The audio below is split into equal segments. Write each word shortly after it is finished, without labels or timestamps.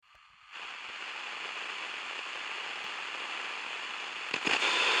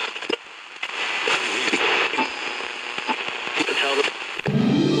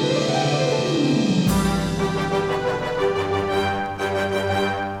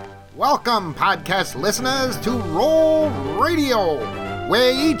Welcome, podcast listeners, to Roll Radio,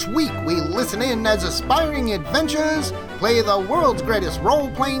 where each week we listen in as aspiring adventurers play the world's greatest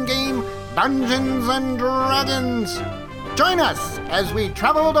role-playing game, Dungeons & Dragons. Join us as we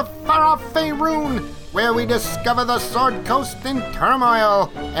travel to far-off Faerun, where we discover the Sword Coast in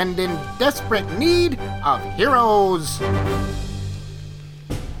turmoil and in desperate need of heroes.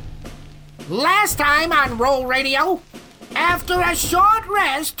 Last time on Roll Radio, after a short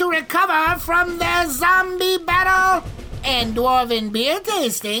rest to recover from their zombie battle and dwarven beer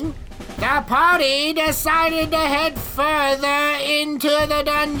tasting, the party decided to head further into the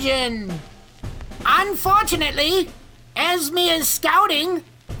dungeon. Unfortunately, Esmir's scouting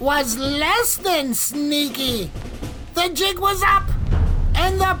was less than sneaky. The jig was up,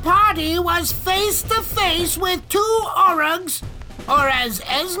 and the party was face to face with two Orugs, or as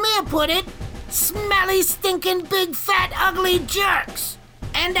Esmir put it, smelly, stinking, big, fat, ugly jerks.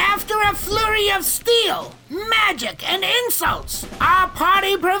 And after a flurry of steel, magic, and insults, our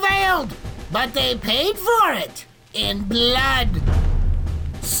party prevailed, but they paid for it in blood.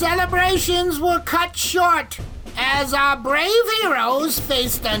 Celebrations were cut short as our brave heroes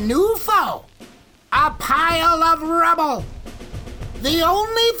faced a new foe, a pile of rubble. The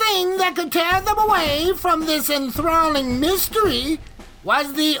only thing that could tear them away from this enthralling mystery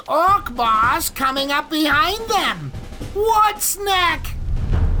was the orc boss coming up behind them, Wartsnack.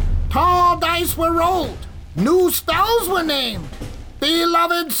 Tall dice were rolled, new spells were named,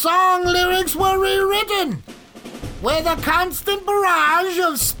 beloved song lyrics were rewritten. With a constant barrage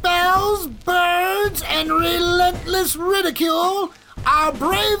of spells, birds, and relentless ridicule, our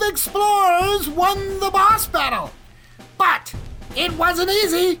brave explorers won the boss battle. But it wasn't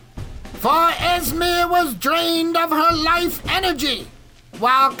easy, for Esmir was drained of her life energy,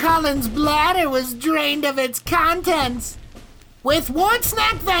 while Cullen's bladder was drained of its contents. With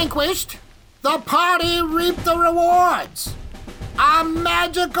Wartsnack vanquished, the party reaped the rewards: a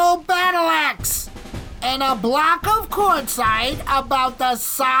magical battle axe, and a block of quartzite about the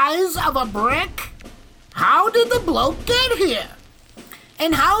size of a brick. How did the bloke get here?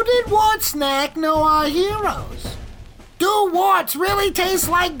 And how did Wartsnack know our heroes? Do warts really taste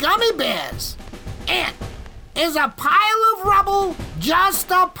like gummy bears? And is a pile of rubble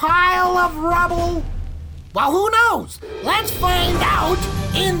just a pile of rubble? Well, who knows? Let's find out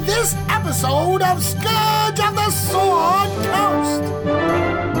in this episode of Scourge of the Sword Coast.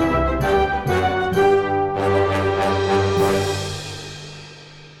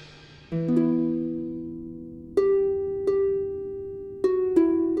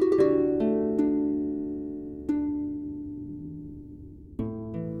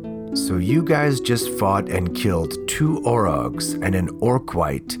 So you guys just fought and killed two Orugs and an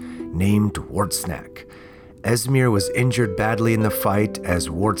Orc-wight named Wartsnack. Esmir was injured badly in the fight as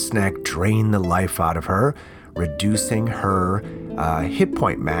Wartsnack drained the life out of her, reducing her hit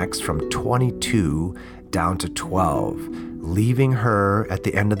point max from 22 down to 12, leaving her at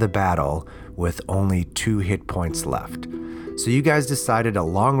the end of the battle with only 2 hit points left. So you guys decided a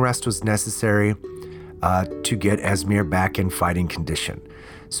long rest was necessary to get Esmir back in fighting condition.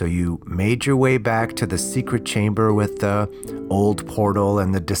 So you made your way back to the secret chamber with the old portal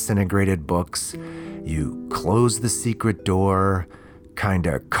and the disintegrated books. You closed the secret door, kind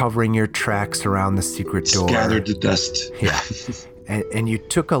of covering your tracks around the secret door. Gathered the dust. Yeah. And you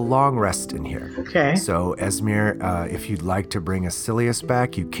took a long rest in here. Okay. So Esmir, if you'd like to bring Asilius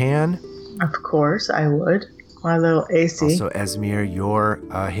back, you can. Of course, I would. My little AC. Also, Esmir, your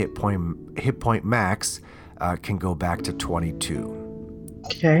hit point max can go back to 22.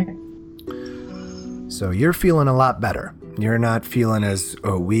 Okay. So you're feeling a lot better. You're not feeling as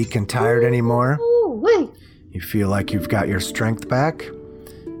weak and tired anymore. Ooh, wait. You feel like you've got your strength back,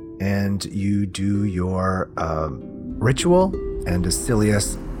 and you do your ritual, and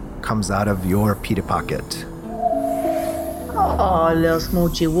Asilius comes out of your pita pocket. Oh, little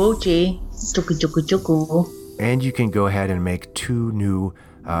smoochy woochy. Chooku chooku chooku. And you can go ahead and make 2 new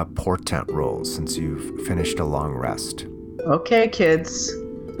portent rolls since you've finished a long rest. Okay, kids.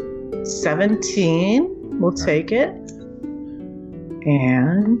 17. We'll take it.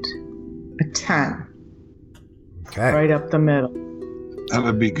 And a 10. Okay. Right up the middle. That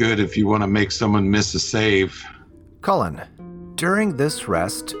would be good if you want to make someone miss a save. Cullen, during this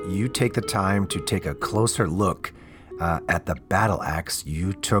rest, you take the time to take a closer look at the battle axe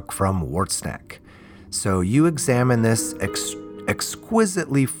you took from Wartsnack. So you examine this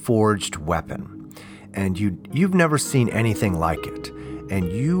exquisitely forged weapon, and you've never seen anything like it. And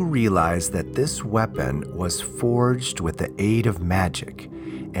you realize that this weapon was forged with the aid of magic,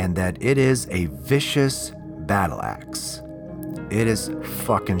 and that it is a vicious battle axe. It is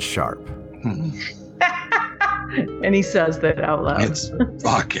fucking sharp. And he says that out loud. It's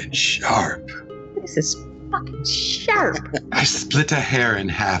fucking sharp. This is fucking sharp. I split a hair in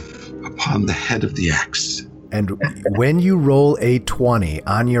half upon the head of the axe. And when you roll a 20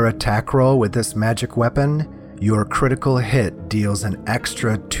 on your attack roll with this magic weapon, your critical hit deals an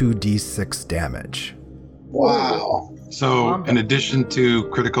extra 2d6 damage. Wow. So, in addition to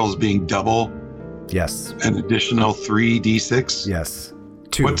criticals being double, Yes. an additional 3d6? Yes.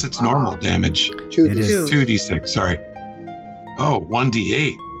 2. What's its normal damage? It is 2d6, sorry. Oh,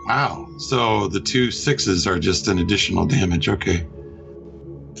 1d8. Wow. So the 2 6s are just an additional damage. Okay.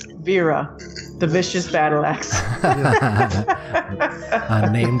 Vera, the vicious battle axe. I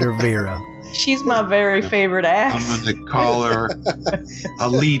named her Vera. She's my very favorite axe. I'm going to call her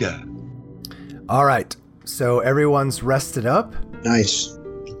Alita. All right. So everyone's rested up. Nice.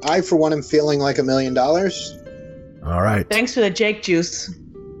 I, for one, am feeling like $1 million. All right. Thanks for the Jake juice.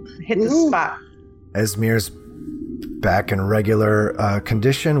 Hit the Woohoo. spot. Esmir's back in regular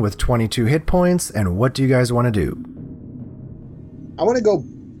condition with 22 hit points. And what do you guys want to do? I want to go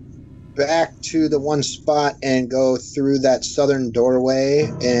back to the one spot and go through that southern doorway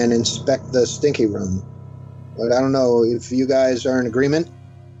and inspect the stinky room. But I don't know if you guys are in agreement.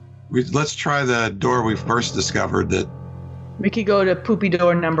 Let's try the door we first discovered that, We could go to poopy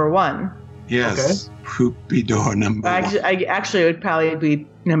door number 1. yes, poopy door number one. Actually, it would probably be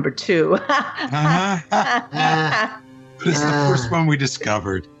number 2. Uh-huh. But it's the first one we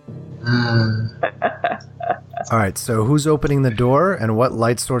discovered. All right. So who's opening the door and what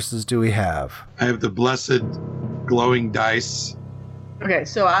light sources do we have? I have the blessed glowing dice. Okay,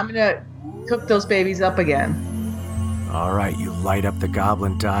 so I'm going to cook those babies up again. All right. You light up the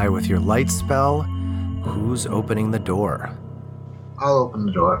goblin die with your light spell. Who's opening the door? I'll open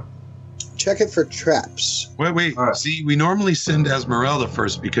the door. Check it for traps. Wait. All right. See, we normally send Esmeralda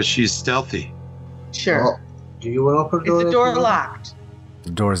first because she's stealthy. Sure. Well, do you want to open the door? Is the door locked?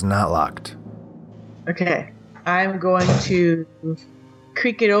 The door's not locked. Okay. I'm going to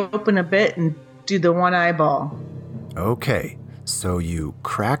creak it open a bit and do the one eyeball. Okay. So you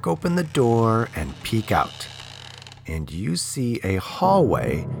crack open the door and peek out. And you see a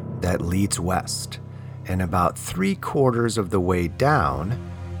hallway that leads west. And about 3/4 of the way down,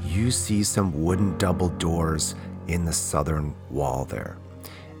 you see some wooden double doors in the southern wall there.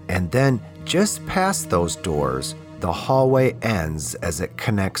 And then just past those doors, the hallway ends as it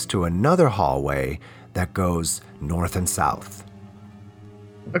connects to another hallway that goes north and south.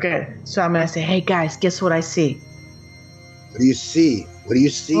 Okay, so I'm going to say, hey guys, guess what I see? What do you see? What do you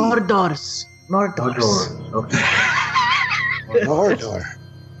see? More doors. More Door. doors. Okay. More door.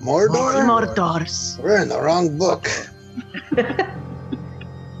 More door? More doors. We're in the wrong book.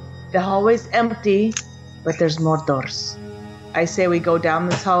 The hallway's empty, but there's more doors. I say we go down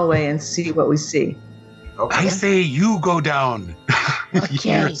this hallway and see what we see. Okay. I say you go down.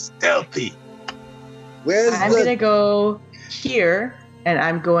 Okay. You're stealthy. Where's I'm going to go here, and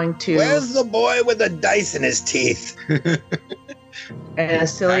I'm going to... Where's the boy with the dice in his teeth? And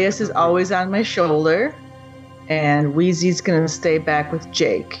Asilius is always on my shoulder. And Wheezy's going to stay back with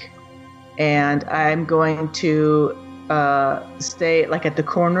Jake. And I'm going to stay like at the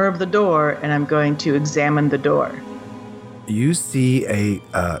corner of the door, and I'm going to examine the door. You see a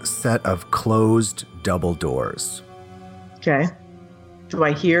set of closed double doors. Okay. Do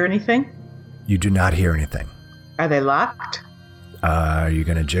I hear anything? You do not hear anything. Are they locked? Are you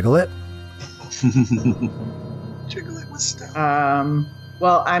going to jiggle it? Jiggle it with stuff.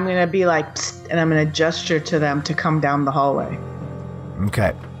 Well, I'm going to be like, psst, and I'm going to gesture to them to come down the hallway.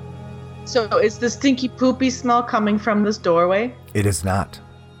 Okay. So is the stinky poopy smell coming from this doorway? It is not.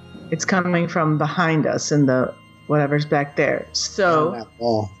 It's coming from behind us in the whatever's back there. So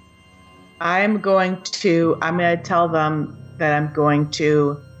Oh, I'm going to tell them that I'm going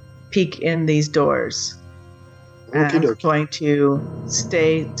to peek in these doors. And I'm okey-dokey. going to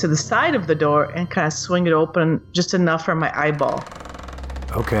stay to the side of the door and kind of swing it open just enough for my eyeball.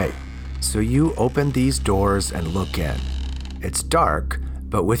 Okay. So you open these doors and look in. It's dark,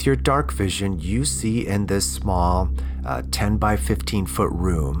 but with your dark vision, you see in this small 10 by 15 foot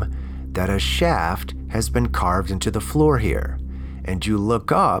room that a shaft has been carved into the floor here. And you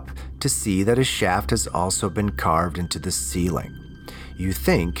look up to see that a shaft has also been carved into the ceiling. You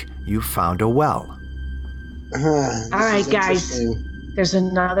think you found a well. This All right, is guys. interesting. There's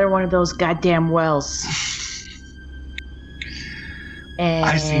another one of those goddamn wells. And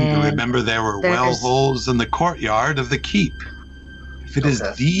I seem to remember there were well there's- holes in the courtyard of the keep. If it is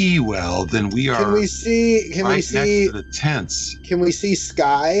Okay. the well, then we are Can we see? Can right we see? next to the tents. Can we see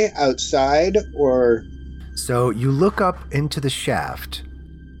sky outside? Or So you look up into the shaft.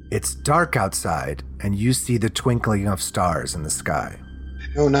 It's dark outside, and you see the twinkling of stars in the sky.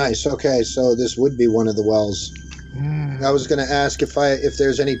 Oh, nice. Okay, so this would be one of the wells. I was going to ask if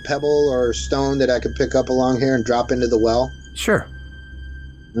there's any pebble or stone that I could pick up along here and drop into the well. Sure.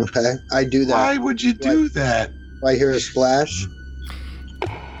 Okay, I do that. Why would you do that? I hear a splash.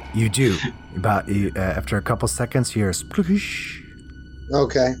 You do. After a couple seconds, you hear a sploosh.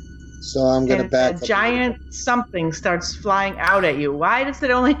 Okay, so I'm going to And back a up. giant something starts flying out at you. Why does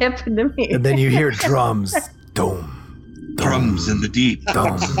it only happen to me? And then you hear drums. Dome. Drums in the deep.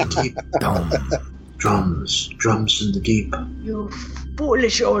 Dome. Dome. Drums in the deep. You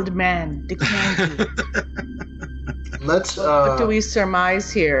foolish old man. Decline you. Let's, What do we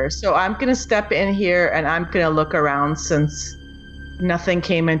surmise here? So I'm going to step in here and I'm going to look around since nothing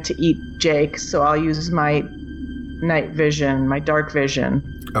came in to eat Jake. So I'll use my night vision, my dark vision.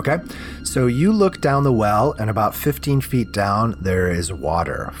 Okay. So you look down the well, and about 15 feet down, there is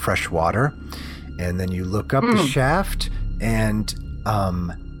water, fresh water. And then you look up the shaft, and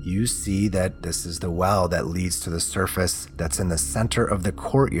you see that this is the well that leads to the surface that's in the center of the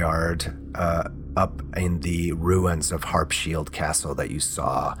courtyard up in the ruins of Harpshield Castle that you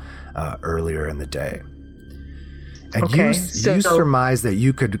saw earlier in the day. And Okay, you so- surmise that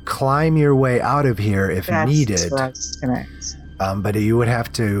you could climb your way out of here if needed, what I was gonna ask. but you would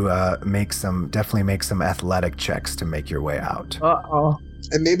have to definitely make some athletic checks to make your way out. Uh-oh.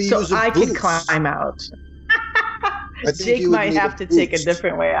 And maybe So use a I can boots. climb out. I think Jake you would might need have to take a boost.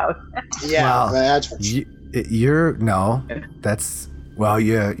 different way out. Yeah, Well, that's for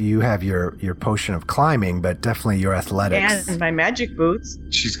you have your potion of climbing, but definitely your athletics. And my magic boots.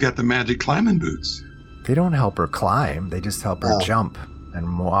 She's got the magic climbing boots. They don't help her climb. They just help her Oh. jump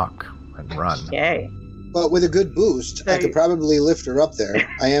and walk and run. Yay. But with a good boost, I could probably lift her up there.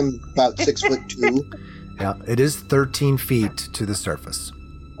 I am about 6'2". Yeah, it is 13 feet to the surface.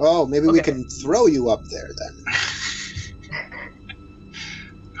 Oh, maybe we Okay. can throw you up there then.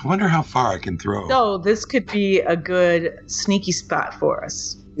 I wonder how far I can throw. So this could be a good sneaky spot for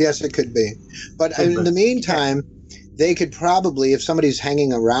us. Yes, it could be. But in the meantime, they could probably, if somebody's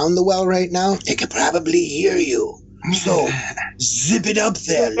hanging around the well right now, they could probably hear you. So, zip it up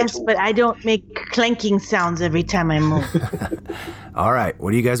there. Yes, little- but I don't make clanking sounds every time I move. All right, what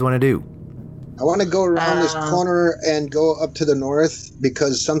do you guys want to do? I want to go around this Uh, corner and go up to the north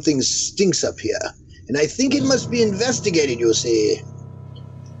because something stinks up here. And I think it must be investigated, you see.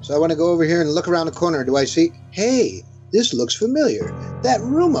 So I want to go over here and look around the corner. Do I see? Hey, this looks familiar. That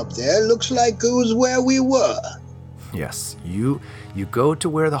room up there looks like it was where we were. Yes, you go to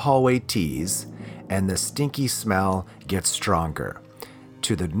where the hallway tees, and the stinky smell gets stronger.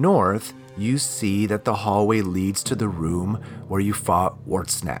 To the north, you see that the hallway leads to the room where you fought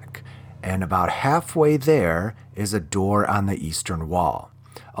Wartsnack, and about halfway there is a door on the eastern wall.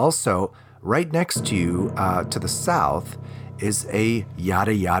 Also, right next to you, to the south, is a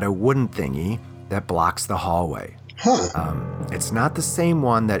yada yada wooden thingy that blocks the hallway. Huh. It's not the same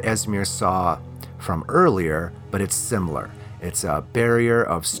one that Esmir saw from earlier, but it's similar. It's a barrier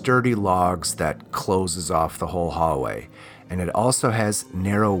of sturdy logs that closes off the whole hallway, and it also has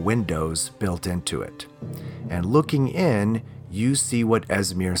narrow windows built into it. And looking in, you see what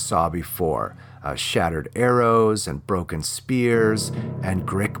Esmir saw before, shattered arrows and broken spears and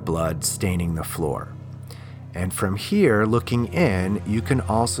Grick blood staining the floor. And from here, looking in, you can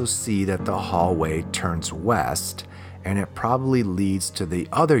also see that the hallway turns west, and it probably leads to the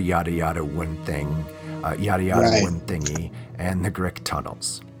other yada yada wooden thing, Right. wooden thingy, and the Grick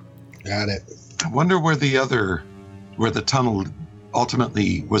tunnels. Got it. I wonder where the tunnel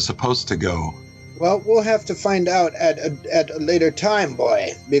ultimately was supposed to go. Well, we'll have to find out at a later time,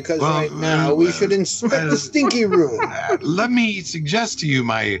 boy. Because Well, right now we should inspect the stinky room. Let me suggest to you,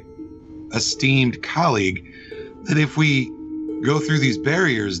 my esteemed colleague, that if we go through these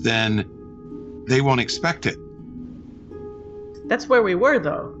barriers, then they won't expect it. That's where we were,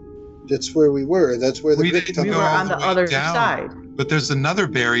 though. That's where we were. That's where the We Grick didn't We tunnel. were all on the the way other down. side. But there's another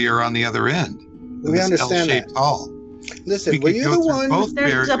barrier on the other end. We This understand that. L-shaped hall. Listen, We were could you go the through one? both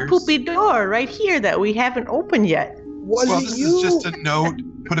There's a barriers. poopy door right here that we haven't opened yet. Was Well, it this you? is just a note.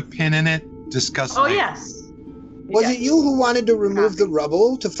 Put a pin in it. Discuss Oh, later. yes. Was Yes. it you who wanted to remove the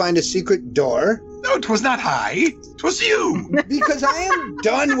rubble to find a secret door? No, 'twas not I. 'Twas you. Because I am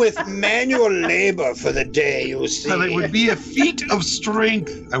done with manual labor for the day, you see. Well, it would be a feat of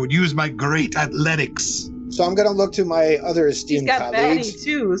strength. I would use my great athletics. So I'm going to look to my other He's esteemed got colleagues. Batty,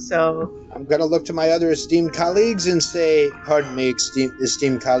 too, so... I'm going to look to my other esteemed colleagues and say, pardon me,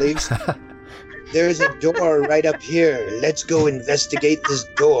 esteemed colleagues, there's a door right up here. Let's go investigate this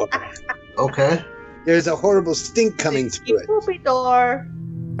door. Okay. There's a horrible stink coming through it. Poopy door.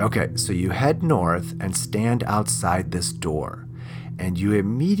 Okay, so you head north and stand outside this door, and you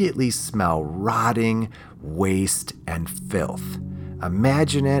immediately smell rotting, waste, and filth.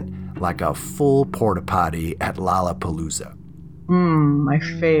 Imagine it like a full porta potty at Lollapalooza. My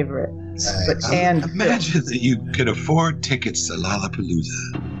favorite. And Imagine that you could afford tickets to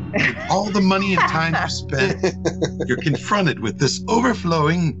Lollapalooza. With all the money and time you spent, you're confronted with this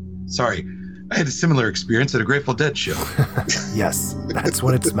overflowing. Sorry, I had a similar experience at a Grateful Dead show. Yes, that's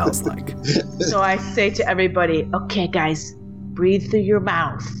what it smells like. So I say to everybody, okay, guys, breathe through your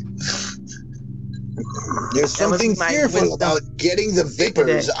mouth. There's That was something my fearful wisdom. about getting the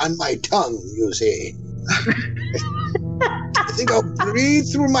vapors on my tongue, you see. I think I'll breathe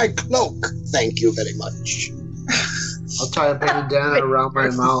through my cloak. Thank you very much. I'll tie a bandana around my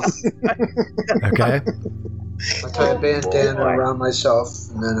mouth. Okay? I'll tie a bandana boy. around myself,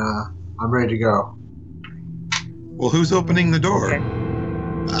 and then I'm ready to go. Well, who's opening the door?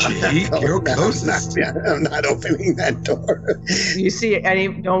 Okay. Jake, you're closest. I'm not opening that door. You see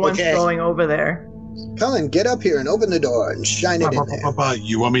no one's Okay. going over there. Cullen, get up here and open the door and shine it in there.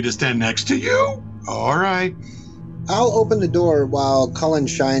 You want me to stand next to you? All right. I'll open the door while Cullen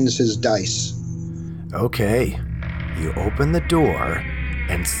shines his dice. Okay. You open the door,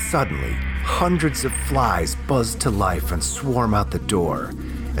 and suddenly hundreds of flies buzz to life and swarm out the door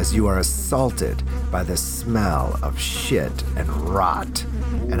as you are assaulted by the smell of shit and rot.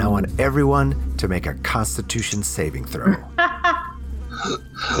 And I want everyone to make a Constitution saving throw.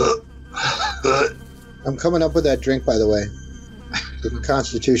 I'm coming up with that drink, by the way. The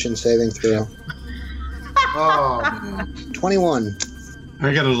Constitution saving throw. Oh, man. 21.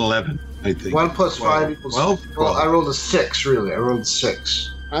 I got an 11, I think. 1 plus 5 equals 12? Well, I rolled a 6, really. I rolled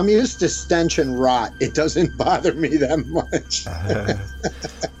 6. I'm used to stench and rot. It doesn't bother me that much.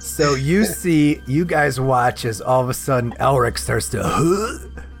 So you guys watch as all of a sudden Elric starts to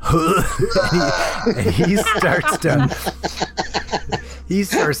and he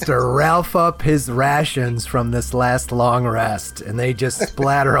starts to Ralph up his rations from this last long rest, and they just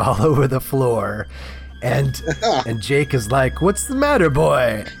splatter all over the floor. And Jake is like, "What's the matter,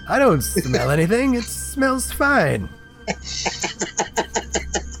 boy? I don't smell anything. It smells fine."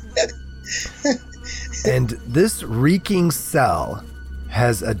 And this reeking cell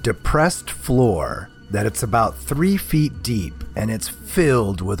has a depressed floor that it's about 3 feet deep, and it's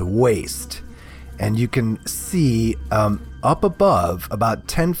filled with waste. And you can see up above, about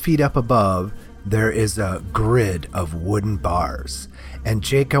 10 feet up above, there is a grid of wooden bars. And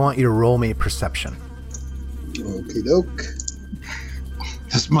Jake, I want you to roll me perception. Okie doke.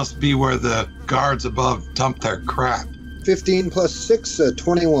 This must be where the guards above dump their crap. 15 plus 6,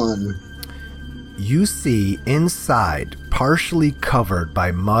 21. You see inside, partially covered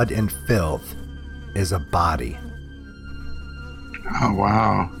by mud and filth, is a body. Oh,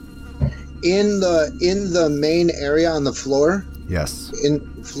 wow. In the main area on the floor, Yes.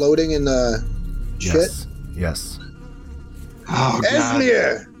 floating in the shit. Yes. Oh, God.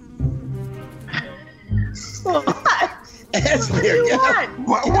 Esmir! Esmir, get up,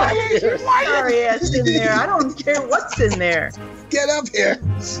 What? Why Sorry, ass in there. I don't care what's in there. get up here.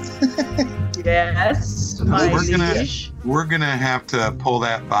 Yes, my liege. We're gonna have to pull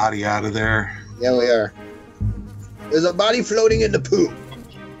that body out of there. Yeah, we are. There's a body floating in the poo.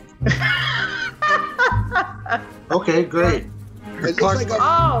 Okay, great. It looks like a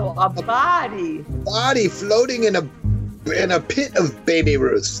Oh, a body. body floating in a pit of baby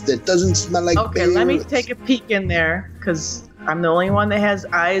Ruths that doesn't smell like Okay, baby let me Ruths. take a peek in there, because I'm the only one that has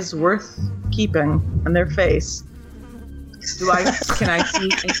eyes worth keeping on their face. Can I see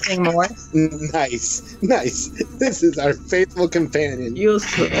anything more? Nice. This is our faithful companion.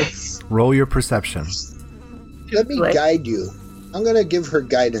 Useless. Roll your perception. Let me Like- guide you. I'm gonna give her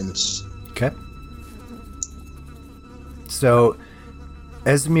guidance. Okay. So,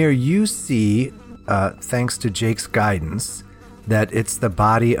 Esmir, you see, thanks to Jake's guidance, that it's the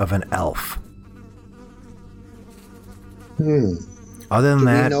body of an elf. Other than Do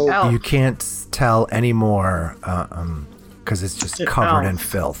we that, know- Elf. you can't tell anymore because it's just It's an covered in elf.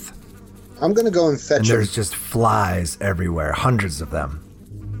 filth. I'm gonna go and And fetch him. there's just flies everywhere, hundreds of them.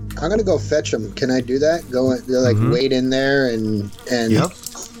 I'm gonna go fetch him. Can I do that? Go wade in there and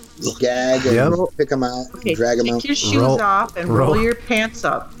gag and Yep. pick him out, Okay, drag him take out. your shoes Roll- off and roll. roll your pants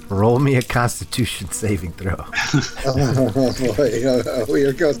up. Roll me a Constitution saving throw. Oh boy,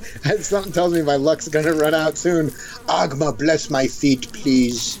 here goes. Something tells me my luck's gonna run out soon. Agma, bless my feet,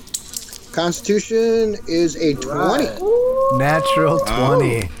 please. Constitution is a 20. Natural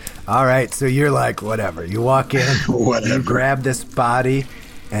 20. All right, so you're like, whatever. You walk in, you grab this body,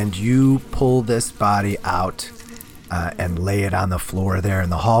 and you pull this body out and lay it on the floor there in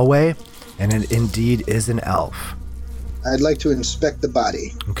the hallway, and it indeed is an elf. I'd like to inspect the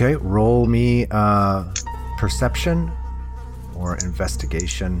body. Okay, roll me perception or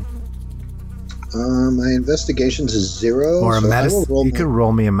investigation. My investigations is 0. Or a so medicine. You my- could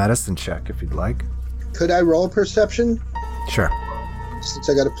roll me a medicine check if you'd like. Could I roll perception? Sure. Since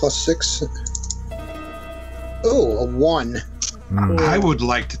I got a +6. Oh, a 1. I would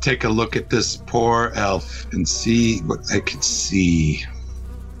like to take a look at this poor elf and see what I could see.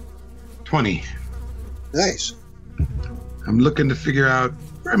 20. Nice. I'm looking to figure out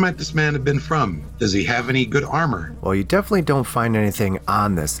where might this man have been from. Does he have any good armor? Well, you definitely don't find anything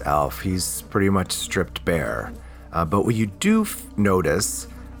on this elf. He's pretty much stripped bare. But what you do notice,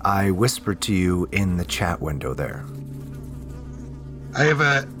 I whispered to you in the chat window there.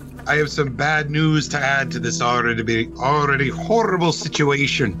 I have some bad news to add to this already horrible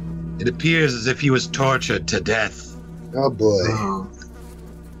situation. It appears as if he was tortured to death. Oh boy.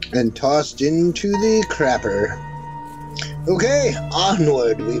 And tossed into the crapper. Okay,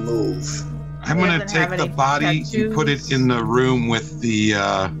 onward we move. I'm He gonna doesn't take have the any body and put it tattoos? in the room with the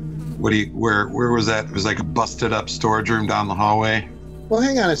where was that? It was like a busted up storage room down the hallway. Well,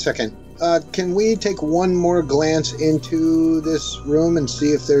 hang on a second. Can we take one more glance into this room and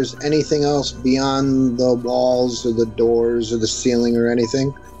see if there's anything else beyond the walls or the doors or the ceiling or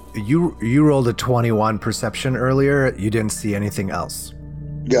anything? You rolled a 21 perception earlier. You didn't see anything else.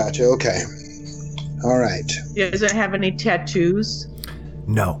 Gotcha, okay. All right. Does it have any tattoos?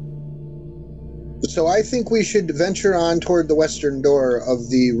 No. So I think we should venture on toward the western door of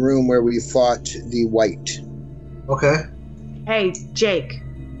the room where we fought the white. Okay. Hey, Jake,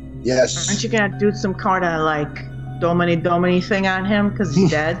 Yes. aren't you gonna do some kind of like domini thing on him because he's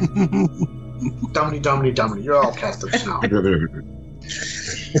dead? Dummy. You're all cast up now.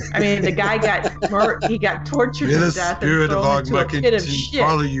 I mean, the guy got tortured May to the death and spirit of thrown into a Ogma pit of shit.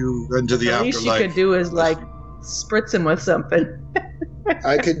 follow you into the The least you afterlife. could do is like spritz him with something.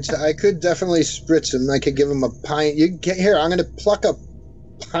 I could definitely spritz him. I could give him a pine. Here, I'm going to pluck a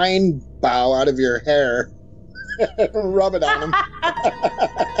pine bough out of your hair. Rub it on him.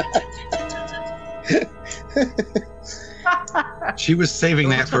 She was saving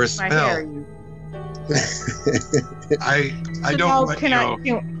Don't that for a touch my hair, spell. you- I So don't now let you know.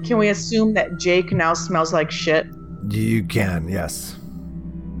 can we assume that Jake now smells like shit? You can, yes.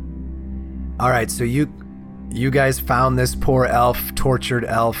 All right, so you guys found this poor elf, tortured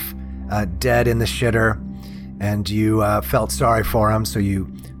elf, dead in the shitter, and you felt sorry for him, so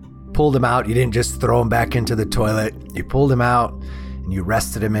you pulled him out. You didn't just throw him back into the toilet. You pulled him out, and you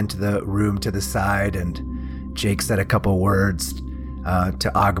rested him into the room to the side, and Jake said a couple words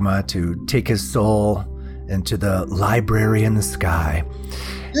to Ogma to take his soul into the library in the sky.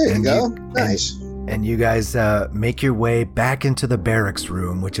 There you go. and- Nice. And you guys make your way back into the barracks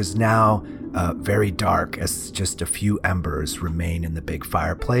room, which is now very dark as just a few embers remain in the big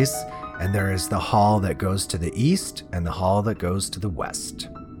fireplace. And there is the hall that goes to the east and the hall that goes to the west.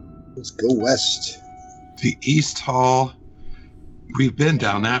 Let's go west. The East Hall. We've been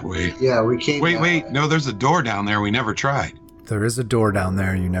down that way. Yeah, we came. Wait. No, there's a door down there we never tried. There is a door down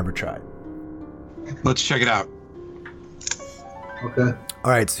there you never tried. Let's check it out. Okay.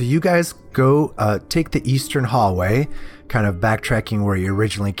 All right, so you guys go take the eastern hallway, kind of backtracking where you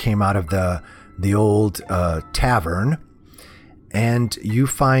originally came out of the old tavern, and you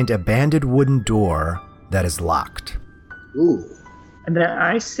find a banded wooden door that is locked. Ooh. And then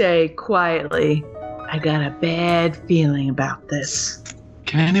I say quietly, I got a bad feeling about this.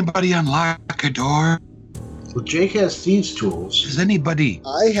 Can anybody unlock a door? Well, Jake has thieves' tools. Does anybody?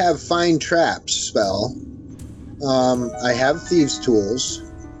 I have find traps spell. I have thieves' tools.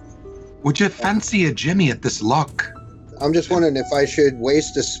 Would you fancy a Jimmy at this lock? I'm just wondering if I should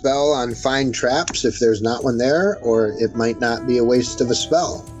waste a spell on find traps if there's not one there, or it might not be a waste of a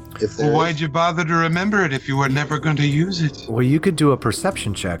spell. If there Well, is. why'd you bother to remember it if you were never going to use it? Well, you could do a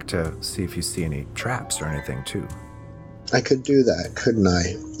perception check to see if you see any traps or anything, too. I could do that, couldn't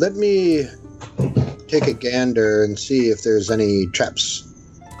I? Let me take a gander and see if there's any traps.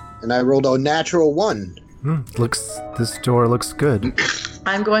 And I rolled a natural 1. This door looks good.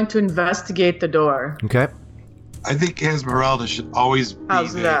 I'm going to investigate the door. Okay. I think Esmeralda should always be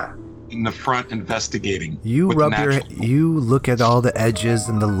How's there that? in the front investigating. You with natural- you look at all the edges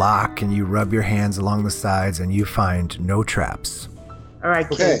and the lock, and you rub your hands along the sides, and you find no traps. All right,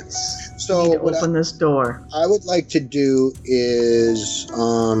 Okay, kids. so we need to what open this door. I would like to do is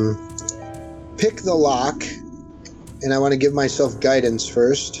pick the lock, and I want to give myself guidance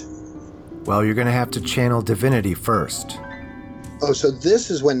first. Well, you're going to have to channel divinity first. Oh, so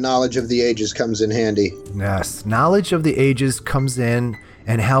this is when knowledge of the ages comes in handy. Yes, knowledge of the ages comes in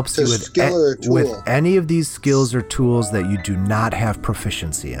and helps So you with, skill or tool? with any of these skills or tools that you do not have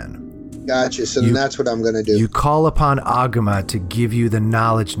proficiency in. Gotcha. So then that's what I'm going to do. You call upon Agama to give you the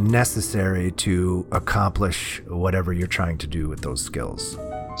knowledge necessary to accomplish whatever you're trying to do with those skills.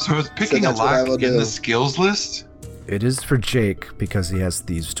 So is picking a that's what I lock will in do. the skills list? It is for Jake because he has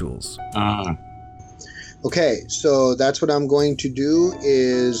thieves' tools. Okay, so that's what I'm going to do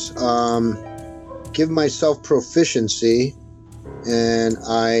is give myself proficiency, and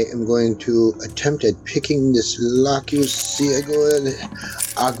I am going to attempt at picking this lock. You see, I go ahead.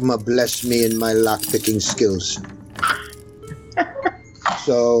 Agma bless me in my lock picking skills.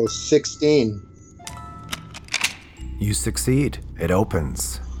 So 16. You succeed. It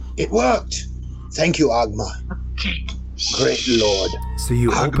opens. It worked. Thank you, Agma. Okay. Great Lord. So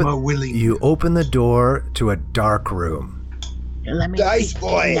you open the door to a dark room. Let me Dice pick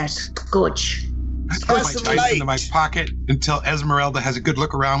boy. that scotch. I put my some dice light. into my pocket until Esmeralda has a good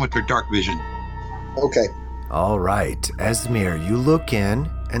look around with her dark vision. Okay. All right, Esmir, you look in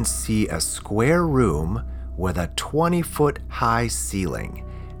and see a square room with a 20-foot high ceiling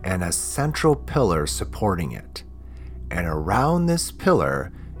and a central pillar supporting it. And around this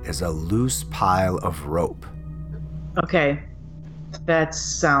pillar is a loose pile of rope. Okay. That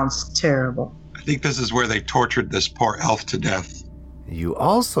sounds terrible. I think this is where they tortured this poor elf to death. You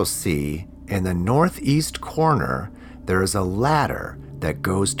also see in the northeast corner there is a ladder that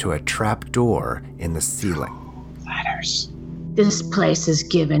goes to a trap door in the ceiling. Ladders. This place has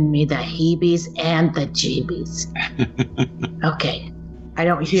given me the heebies and the jeebies. Okay. I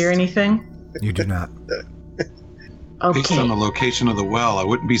don't hear anything. You do not. Based on the Okay. location of the well, I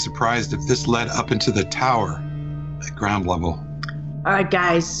wouldn't be surprised if this led up into the tower at ground level. All right,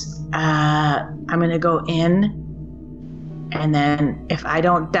 guys. I'm going to go in, and then if I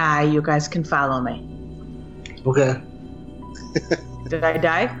don't die, you guys can follow me. Okay. Did I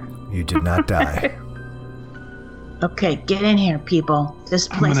die? You did not die. Okay, get in here, people. This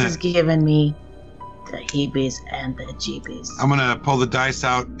place gonna- has given me the heebies and the jeebies. I'm gonna pull the dice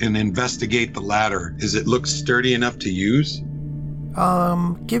out and investigate the ladder. Does it look sturdy enough to use?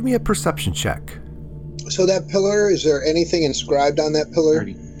 Give me a perception check. So that pillar, is there anything inscribed on that pillar?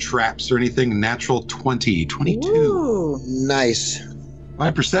 Any traps or anything? Natural 20, 22. Ooh. Nice.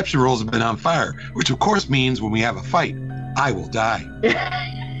 My perception rolls have been on fire, which of course means when we have a fight, I will die.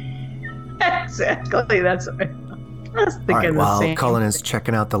 Exactly. That's what I was thinking. All right, the while same. Cullen is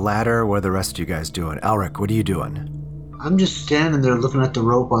checking out the ladder, what are the rest of you guys doing? Elric, what are you doing? I'm just standing there looking at the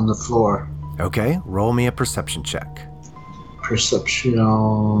rope on the floor. Okay, roll me a perception check.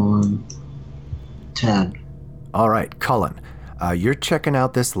 Perception 10. All right, Cullen, you're checking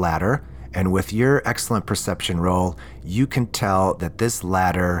out this ladder, and with your excellent perception roll, you can tell that this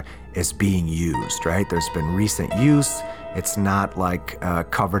ladder is being used, right? There's been recent use. It's not like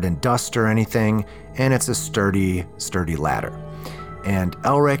covered in dust or anything, and it's a sturdy ladder. And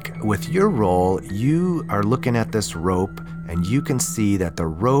Elric, with your roll, you are looking at this rope, and you can see that the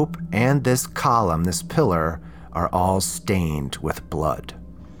rope and this column, this pillar, are all stained with blood.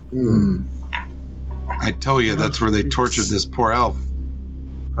 I tell you, that's where they tortured this poor elf.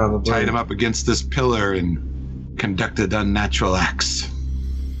 Probably. Tied him up against this pillar and conducted unnatural acts.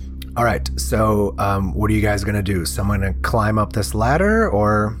 All right, so what are you guys gonna do? Someone gonna climb up this ladder,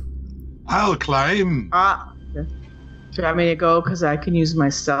 or? I'll climb. Do you want me to go? Because I can use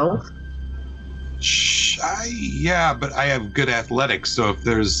myself. Yeah, but I have good athletics, so if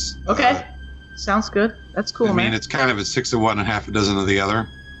there's... Okay. Sounds good. That's cool, I mean, man. it's kind of a 6 of one and half a dozen of the other.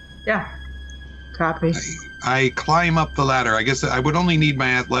 Yeah. Copy. I climb up the ladder. I guess I would only need my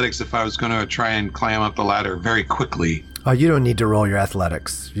athletics if I was going to try and climb up the ladder very quickly. Oh, you don't need to roll your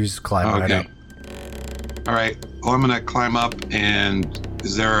athletics. You just climb right up. All right. Well, I'm going to climb up, and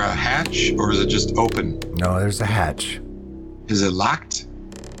is there a hatch, or is it just open? No, there's a hatch. Is it locked?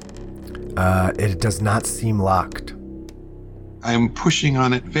 It does not seem locked. I'm pushing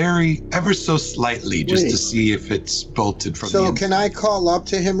on it ever so slightly, just to Wait. see if it's bolted from the So inside. can I call up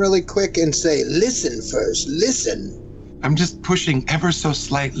to him really quick and say, listen first, listen. I'm just pushing ever so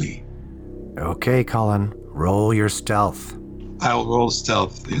slightly. Okay, Colin, roll your stealth. I'll roll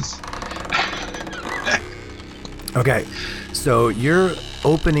stealth. Yes. Okay, so you're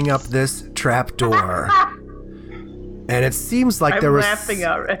opening up this trap door, and it seems like I'm there was laughing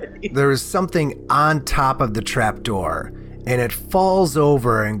already. there was something on top of the trap door, and it falls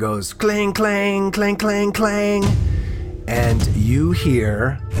over and goes clang, clang, clang, clang, clang, and you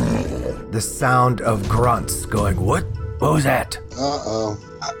hear the sound of grunts going, What was that? Uh-oh.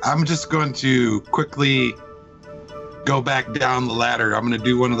 I'm just going to quickly go back down the ladder. I'm going to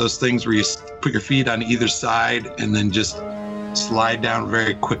do one of those things where you put your feet on either side and then just slide down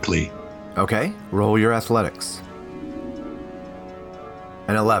very quickly. Okay, roll your athletics.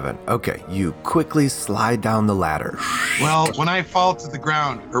 An 11. Okay, you quickly slide down the ladder. Well, when I fall to the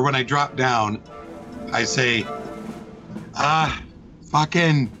ground, or when I drop down, I say,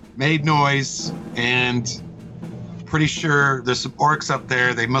 fucking made noise, and pretty sure there's some orcs up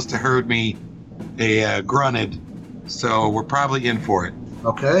there. They must have heard me. They grunted, so we're probably in for it.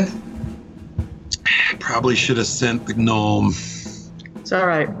 Okay. Probably should have sent the gnome. It's all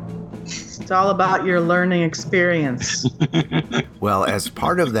right. It's all about your learning experience. Well, as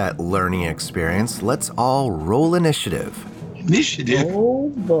part of that learning experience, let's all roll initiative. Initiative? Oh,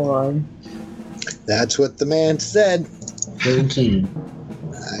 boy. That's what the man said. 17.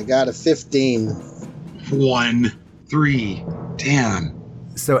 I got a 15. 1, 3. Damn.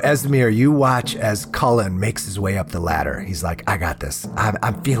 So, Esmir, you watch as Cullen makes his way up the ladder. He's like, I got this.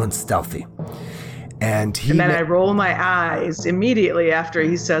 I'm feeling stealthy. And then I roll my eyes immediately after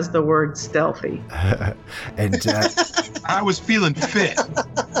he says the word stealthy. And I was feeling fit,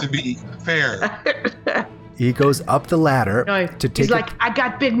 to be fair. He goes up the ladder to take. He's like, I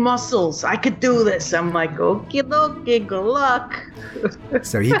got big muscles. I could do this. I'm like, okie dokie, good luck.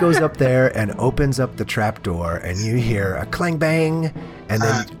 So he goes up there and opens up the trap door, and you hear a clang bang, and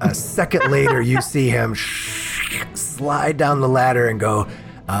then a second later you see him slide down the ladder and go,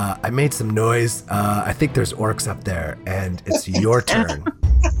 I made some noise. I think there's orcs up there, and it's your turn.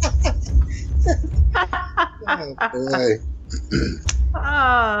 Oh, boy.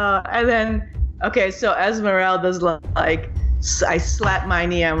 And then, okay, so Esmeralda's like, I slap my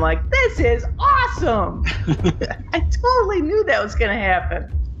knee. I'm like, this is awesome. I totally knew that was going to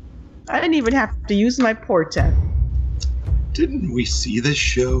happen. I didn't even have to use my portent. Didn't we see this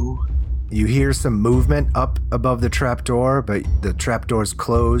show? You hear some movement up above the trapdoor, but the trapdoor's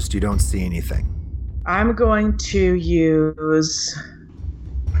closed. You don't see anything. I'm going to use...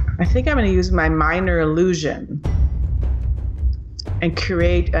 I think I'm going to use my minor illusion and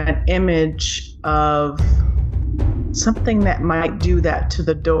create an image of something that might do that to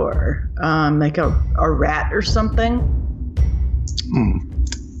the door, like a rat or something.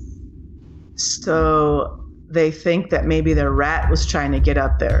 So they think that maybe the rat was trying to get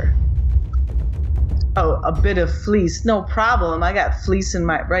up there. Oh, a bit of fleece. No problem. I got fleece in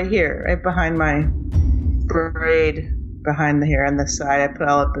my right here, right behind my braid, behind the hair on the side. I put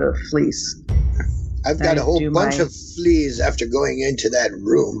all a bit of fleece. I've got a whole bunch of fleas after going into that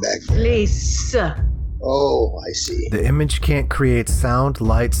room back there. Fleece. Oh, I see. The image can't create sound,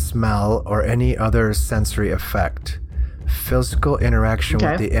 light, smell, or any other sensory effect. Physical interaction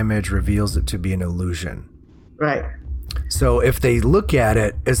with the image reveals it to be an illusion. Right. So if they look at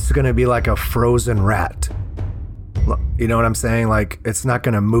it, it's going to be like a frozen rat. You know what I'm saying? Like, it's not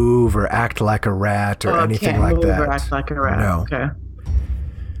going to move or act like a rat or anything like that. Or act like a rat. No. Okay.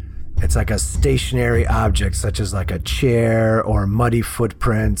 It's like a stationary object, such as like a chair or muddy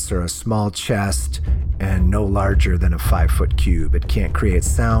footprints or a small chest, and no larger than a 5-foot cube. It can't create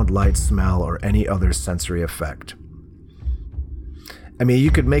sound, light, smell, or any other sensory effect. I mean,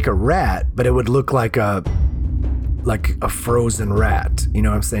 you could make a rat, but it would look like a frozen rat. You know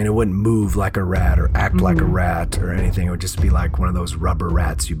what I'm saying? It wouldn't move like a rat or act like a rat or anything. It would just be like one of those rubber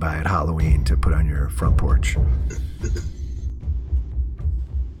rats you buy at Halloween to put on your front porch.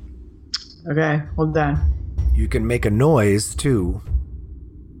 Okay, hold on. You can make a noise too.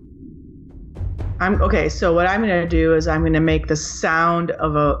 Okay, so what I'm going to do is I'm going to make the sound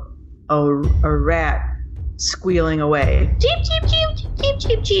of a rat squealing away. Cheep, cheep, cheep, cheep,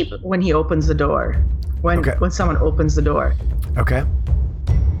 cheep, cheep, when he opens the door. When someone opens the door. Okay.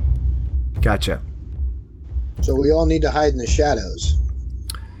 Gotcha. So we all need to hide in the shadows.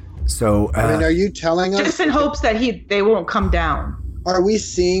 So, I mean, are you telling us? Just in hopes that they won't come down. Are we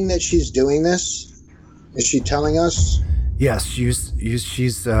seeing that she's doing this? Is she telling us? Yes, she's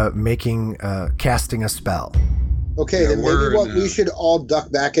casting a spell. Okay, then maybe we should all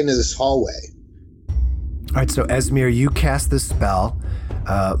duck back into this hallway. All right, so Esmir, you cast this spell,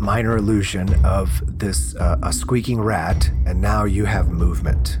 minor illusion of this a squeaking rat, and now you have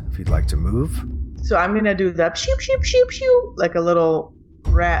movement. If you'd like to move. So I'm gonna do the shoop shoop shoop shoop like a little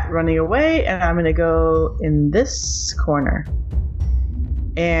rat running away, and I'm gonna go in this corner.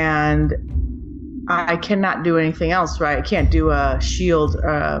 And I cannot do anything else, right? I can't do a shield.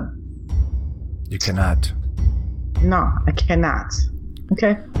 You cannot. No, I cannot.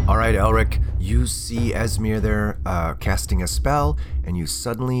 Okay. All right, Elric, you see Esmir there casting a spell, and you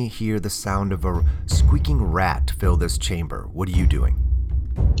suddenly hear the sound of a squeaking rat fill this chamber. What are you doing?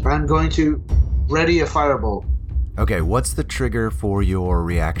 I'm going to ready a firebolt. Okay, what's the trigger for your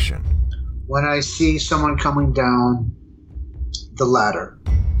reaction? When I see someone coming down the ladder.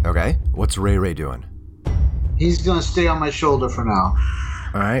 Okay, what's Ray doing? He's going to stay on my shoulder for now.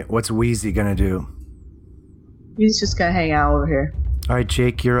 All right, what's Wheezy gonna do? He's just gonna hang out over here. All right,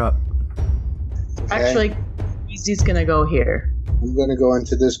 Jake, you're up. Okay. Actually, Weezy's gonna go here. I'm going to go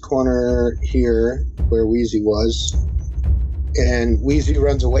into this corner here where Wheezy was. And Wheezy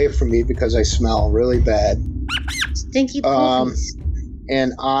runs away from me because I smell really bad. Stinky poopies.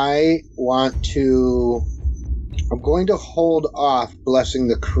 And I'm going to hold off blessing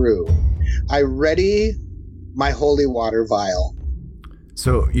the crew. I ready my holy water vial.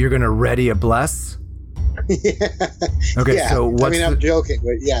 So you're gonna ready a bless? Yeah. Okay, Yeah. so what's I'm joking,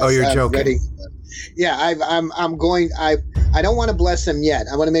 but yes. Oh, you're I'm joking. ready. Yeah, I'm going. I don't want to bless him yet.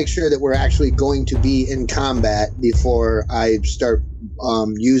 I want to make sure that we're actually going to be in combat before I start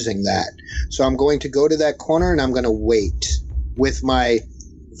using that. So I'm going to go to that corner and I'm going to wait with my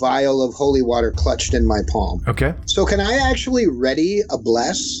vial of holy water clutched in my palm. Okay. So can I actually ready a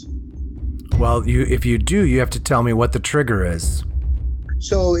bless? Well, if you do, you have to tell me what the trigger is.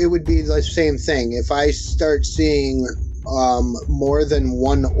 So it would be the same thing. If I start seeing more than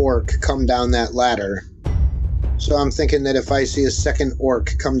one orc come down that ladder. So I'm thinking that if I see a second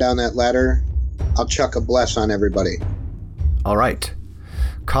orc come down that ladder, I'll chuck a bless on everybody. All right.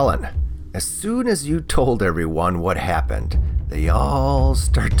 Cullen, as soon as you told everyone what happened, they all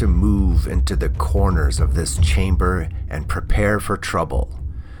start to move into the corners of this chamber and prepare for trouble.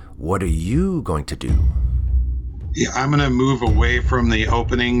 What are you going to do? Yeah, I'm going to move away from the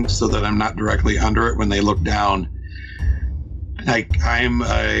opening so that I'm not directly under it when they look down. I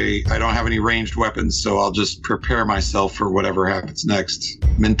don't have any ranged weapons, so I'll just prepare myself for whatever happens next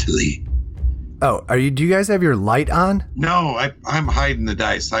mentally. Oh, do you guys have your light on? No, I'm hiding the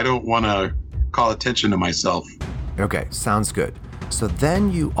dice. I don't want to call attention to myself. Okay, sounds good. So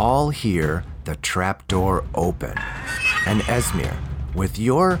then you all hear the trapdoor open. And Esmir, with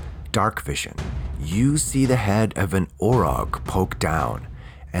your dark vision, you see the head of an Orog poke down.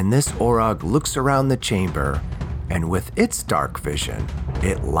 And this Orog looks around the chamber, and with its dark vision,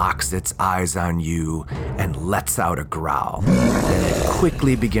 it locks its eyes on you and lets out a growl. Then it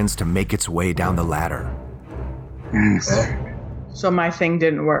quickly begins to make its way down the ladder. So my thing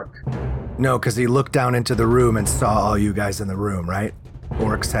didn't work. No, because he looked down into the room and saw all you guys in the room, right?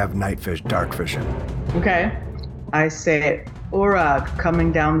 Orcs have dark vision. Okay. I say, Orog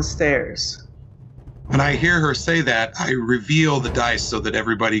coming down the stairs. When I hear her say that, I reveal the dice so that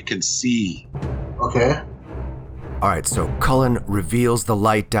everybody can see. Okay. All right, so Cullen reveals the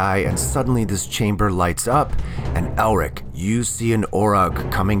light die, and suddenly this chamber lights up. And Elric, you see an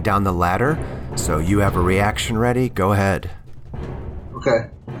Orog coming down the ladder, so you have a reaction ready. Go ahead. Okay.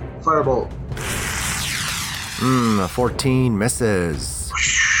 Firebolt. A 14 misses.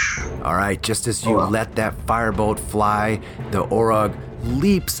 All right, just as you let that firebolt fly, the Orog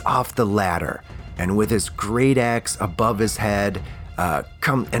leaps off the ladder, and with his great axe above his head,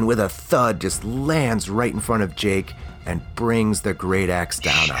 and with a thud just lands right in front of Jake and brings the great axe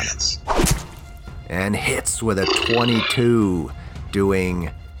down on him. And hits with a 22, doing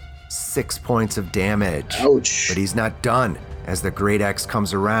 6 points of damage. Ouch. But he's not done as the great axe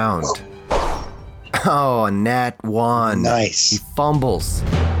comes around. Oh, a nat 1. Nice. He fumbles.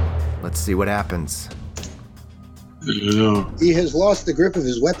 Let's see what happens. He has lost the grip of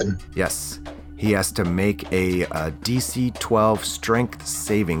his weapon. Yes. He has to make a DC 12 strength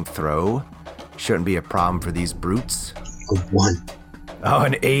saving throw. Shouldn't be a problem for these brutes. A 1. Oh,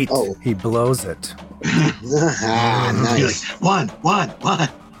 an 8. Oh. He blows it. Nice. One.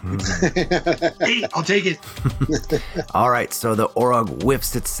 8, I'll take it. All right, so the Orog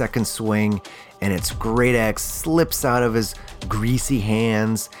whiffs its second swing, and its great axe slips out of his greasy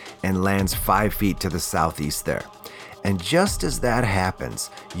hands and lands 5 feet to the southeast there. And just as that happens,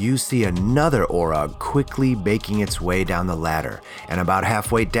 you see another Orog quickly making its way down the ladder. And about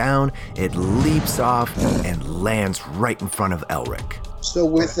halfway down, it leaps off and lands right in front of Elric. So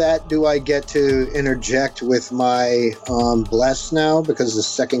with that, do I get to interject with my bless now? Because the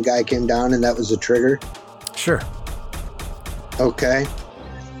second guy came down and that was a trigger? Sure. Okay.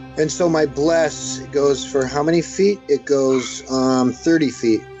 And so my bless goes for how many feet? It goes 30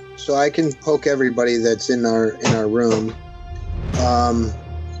 feet. So I can poke everybody that's in our room.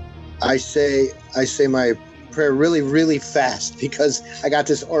 I say my prayer really, really fast because I got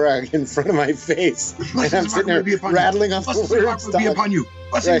this Orog in front of my face. And I'm sitting there rattling off the words. Blessings be upon you.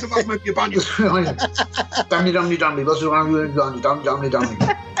 Blessings of God be upon you.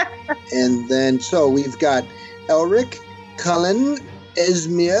 And then, so we've got Elric, Cullen,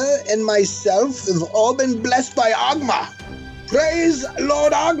 Esmir and myself have all been blessed by Ogma. Praise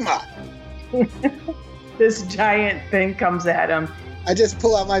Lord Ogma. This giant thing comes at him. I just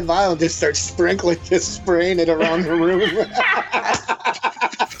pull out my vial and just start sprinkling this, spraying it around the room.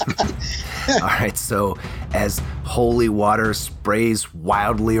 All right, so as holy water sprays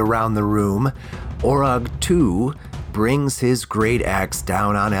wildly around the room, Orog 2 brings his great axe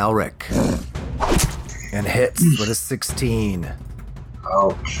down on Elric and hits with a 16.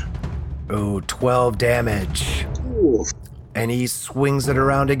 Ouch. Oh, 12 damage. Ooh. And he swings it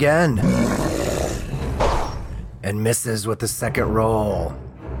around again and misses with the second roll.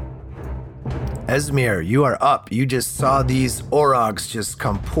 Esmir, you are up. You just saw these Orogs just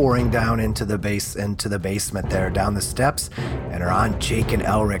come pouring down into the basement there, down the steps, and are on Jake and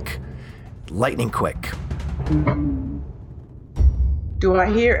Elric. Lightning quick. Do I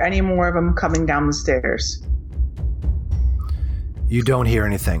hear any more of them coming down the stairs? You don't hear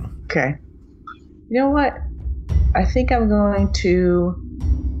anything. Okay. You know what? I think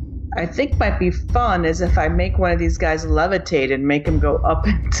might be fun is if I make one of these guys levitate and make him go up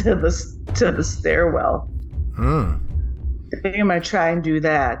into the stairwell. I think I'm going to try and do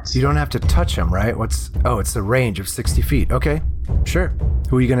that. You don't have to touch him, right? It's a range of 60 feet. Okay, sure.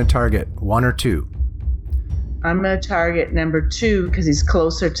 Who are you going to target? 1 or 2? I'm going to target number 2 because he's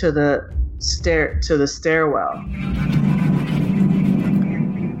closer to the stairwell.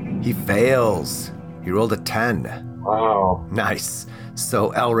 He fails. He rolled a 10. Wow. Nice.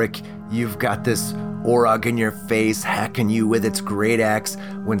 So, Elric, you've got this Orog in your face hacking you with its great axe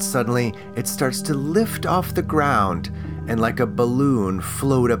when suddenly it starts to lift off the ground and like a balloon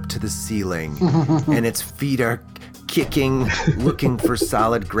float up to the ceiling. And its feet are kicking, looking for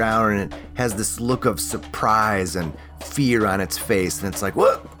solid ground, and it has this look of surprise and fear on its face. And it's like,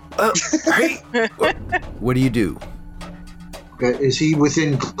 what? Hey! What do you do? Is he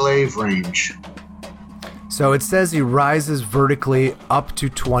within glaive range? So it says he rises vertically up to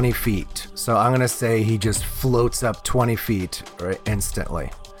 20 feet. So I'm going to say he just floats up 20 feet right,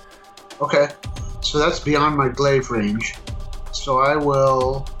 instantly. Okay. So that's beyond my glaive range. So I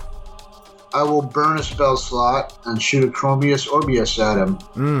will burn a spell slot and shoot a Chromius Orbius at him.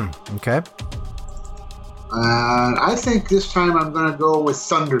 Okay. And I think this time I'm going to go with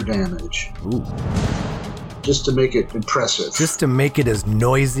thunder damage. Ooh. Just to make it impressive. Just to make it as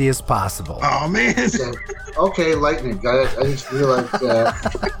noisy as possible. Oh, man. Okay, lightning. I just realized that.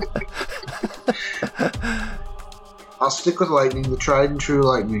 I'll stick with lightning, the tried and true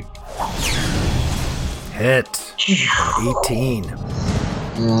lightning. Hit. 18.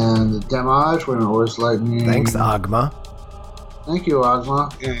 And the damage, when it was lightning. Thanks, Ogma. Thank you,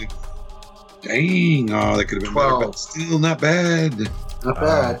 Ogma. Yeah. Dang. Oh, that could have been 12. better, but still not bad. Not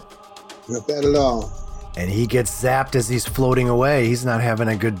bad. Not bad at all. And he gets zapped as he's floating away. He's not having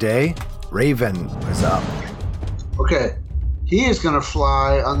a good day. Raven is up. Okay. He is going to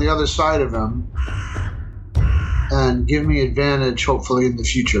fly on the other side of him and give me advantage, hopefully, in the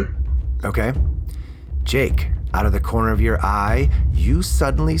future. Okay. Jake, out of the corner of your eye, you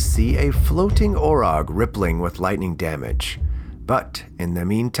suddenly see a floating Orog rippling with lightning damage. But in the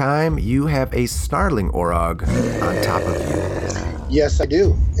meantime, you have a snarling Orog on top of you. Yes, I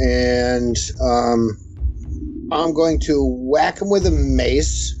do. And I'm going to whack him with a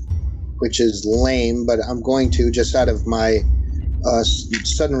mace, which is lame, but I'm going to, just out of my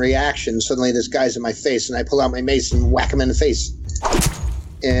sudden reaction, suddenly this guy's in my face, and I pull out my mace and whack him in the face.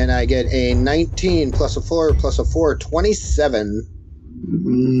 And I get a 19 plus a 4 plus a 4, 27.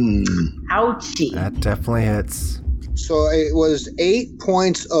 Ouchie. That definitely hits. So it was 8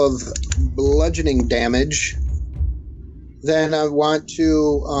 points of bludgeoning damage. Then I want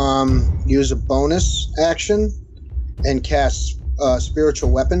to use a bonus action and cast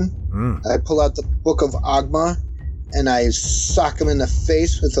Spiritual Weapon. I pull out the Book of Ogma and I sock him in the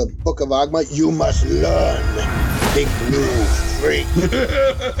face with the Book of Ogma. You must learn, big blue freak.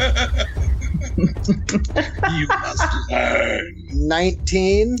 You must learn.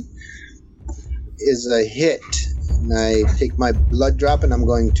 19 is a hit. And I take my blood drop and I'm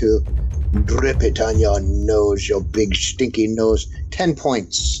going to drip it on your nose, your big stinky nose. 10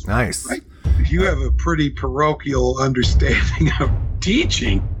 points. Nice. Right. You have a pretty parochial understanding of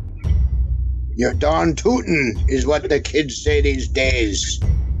teaching. You're darn tootin' is what the kids say these days.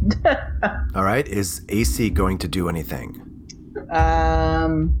 All right. Is AC going to do anything?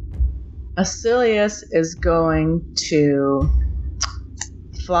 Asilius is going to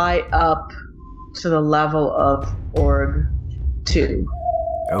fly up to the level of Org 2.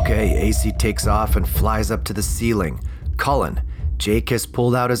 Okay. AC takes off and flies up to the ceiling. Cullen, Jake has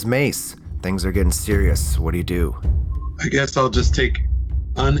pulled out his mace. Things are getting serious. What do you do? I guess I'll just take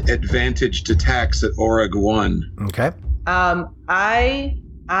unadvantaged attacks at Orug 1. Okay. I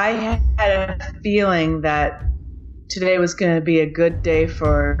had a feeling that today was going to be a good day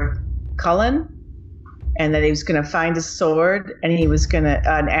for Cullen, and that he was going to find a sword, and he was going to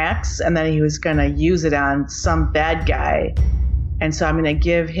an axe, and then he was going to use it on some bad guy. And so I'm going to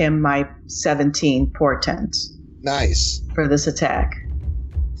give him my 17 portent. Nice. For this attack.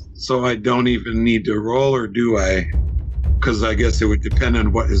 So I don't even need to roll, or do I? Because I guess it would depend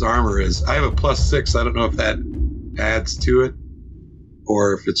on what his armor is. I have a +6. I don't know if that adds to it,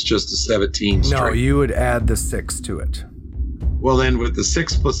 or if it's just a 17 straight. No, you would add the 6 to it. Well, then with the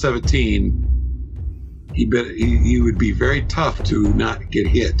 6 + 17, he would be very tough to not get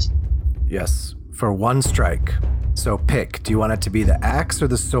hit. Yes, for 1 strike. So pick. Do you want it to be the axe or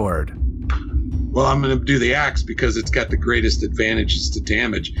the sword? Well, I'm going to do the axe because it's got the greatest advantages to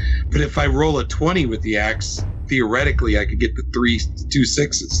damage. But if I roll a 20 with the axe, theoretically, I could get the 2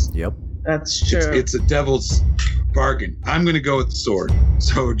 6s. Yep. That's true. It's a devil's bargain. I'm going to go with the sword.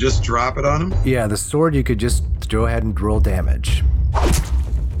 So just drop it on him? Yeah, the sword, you could just go ahead and roll damage.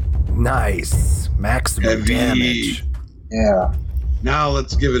 Nice. Maximum Heavy. damage. Yeah. Now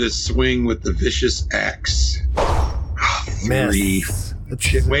let's give it a swing with the vicious axe. 3. Miss.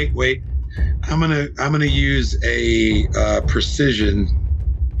 Shit, wait. I'm gonna use a precision.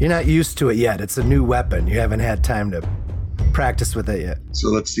 You're not used to it yet. It's a new weapon. You haven't had time to practice with it yet. So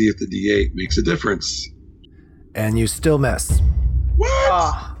let's see if the D8 makes a difference. And you still miss.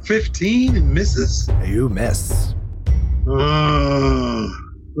 What? 15 and misses? You miss. Ooh.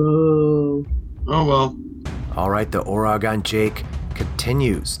 Oh well. All right, the Orog on Jake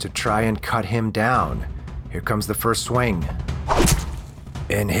continues to try and cut him down. Here comes the first swing.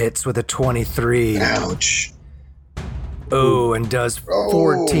 And hits with a 23. Ouch. Oh, and does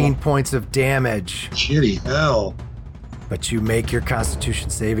 14 points of damage. Shitty hell. But you make your Constitution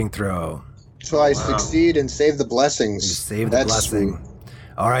saving throw. So I succeed and save the blessings. You save the blessing. Sweet.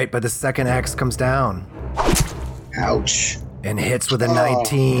 All right, but the second axe comes down. Ouch. And hits with a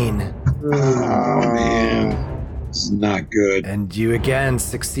 19. Oh, man. This is not good. And you again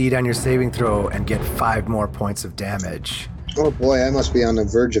succeed on your saving throw and get 5 more points of damage. Oh boy, I must be on the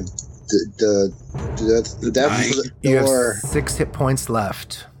verge of the death You have door. 6 hit points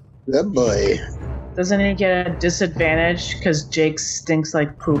left. Oh boy. Doesn't he get a disadvantage because Jake stinks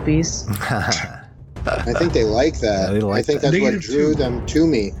like poopies? I think they like that. Yeah, they like I think that. that's what Negative drew 2. them to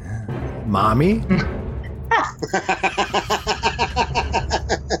me. Mommy?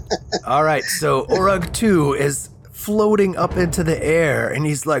 All right, so Orug 2 is floating up into the air, and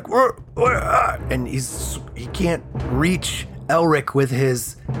he's like, and he can't reach Elric with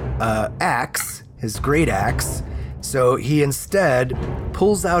his axe, his great axe. So he instead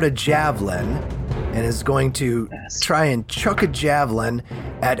pulls out a javelin and is going to try and chuck a javelin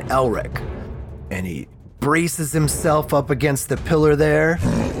at Elric. And he braces himself up against the pillar there,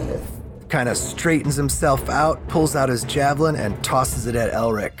 kind of straightens himself out, pulls out his javelin, and tosses it at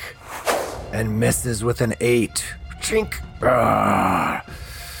Elric. And misses with an 8. Chink. Ah.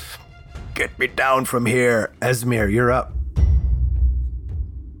 Get me down from here. Esmir, you're up.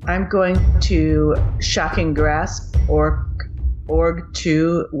 I'm going to Shocking Grasp Org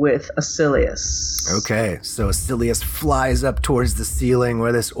 2 with Asilius. Okay, so Asilius flies up towards the ceiling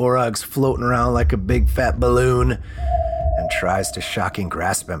where this Orug's floating around like a big fat balloon and tries to Shocking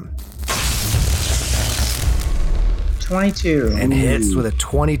Grasp him. 22. And hits with a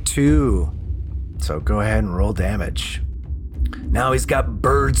 22. So go ahead and roll damage. Now he's got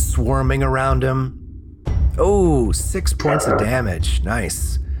birds swarming around him. Oh, 6 points of damage.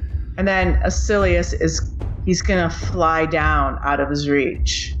 Nice. And then Asilius he's gonna fly down out of his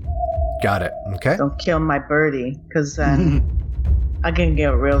reach. Got it. Okay. Don't kill my birdie, because then I can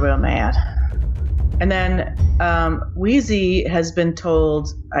get real mad. And then Wheezy has been told,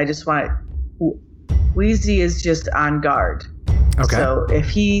 Wheezy is just on guard. Okay. So if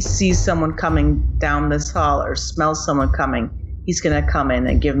he sees someone coming down this hall or smells someone coming, he's going to come in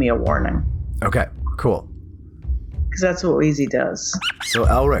and give me a warning. Okay, cool. Because that's what Wheezy does. So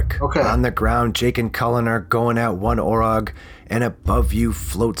Elric, Okay. on the ground, Jake and Cullen are going at one Orog, and above you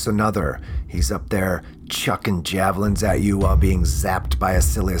floats another. He's up there chucking javelins at you while being zapped by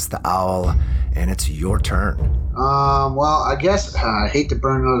Asilius the Owl, and it's your turn. Well, I guess I hate to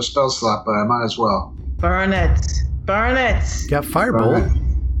burn another spell slot, but I might as well. Burn it. Burn it. You got Firebolt.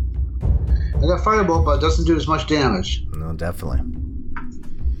 I got Firebolt, but it doesn't do as much damage. No, definitely.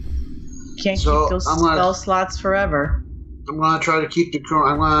 Can't So, keep those I'm gonna- spell slots forever. I'm going to try to keep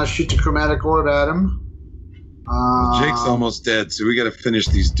I'm going to shoot the chromatic orb at him. Jake's almost dead, so we got to finish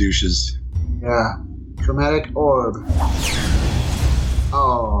these douches. Yeah. Chromatic orb.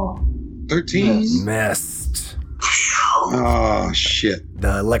 Oh. 13. Missed. Oh, shit.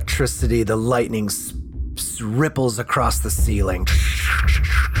 The electricity, the lightning ripples across the ceiling.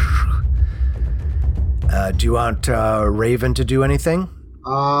 Do you want Raven to do anything?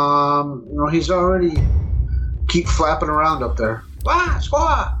 He's already keep flapping around up there.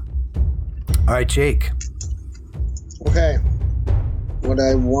 Squawk! All right, Jake. Okay. What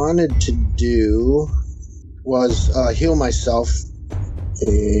I wanted to do was heal myself.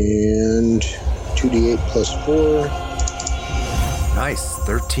 And 2d8 plus 4. Nice.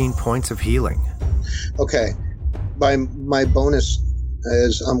 13 points of healing. Okay. My bonus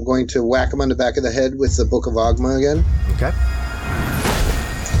is I'm going to whack him on the back of the head with the Book of Agma again. Okay.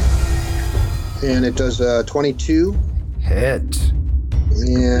 And it does 22. Hit.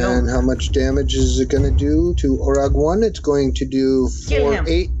 And how much damage is it going to do to Orog 1? It's going to do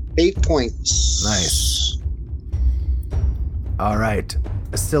 8 points. Nice. All right.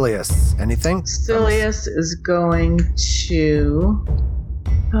 Asilius, anything? Asilius is going to...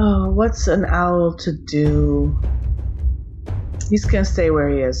 Oh, what's an owl to do? He's going to stay where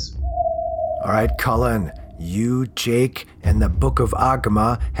he is. All right, Cullen. You, Jake, and the Book of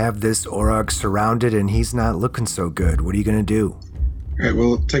Agma have this Orog surrounded, and he's not looking so good. What are you going to do? All right,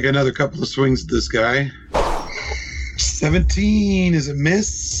 we'll take another couple of swings at this guy. 17 is a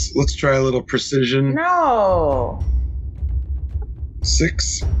miss. Let's try a little precision. No!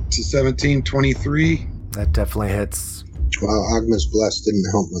 6 to 17, 23. That definitely hits. Wow, Agma's blessed didn't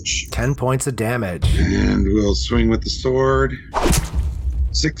help much. 10 points of damage. And we'll swing with the sword.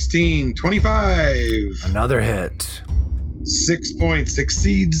 16, 25. Another hit. 6 points,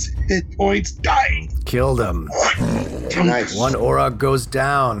 exceeds hit points, dying. Killed him. Nice. One Orog goes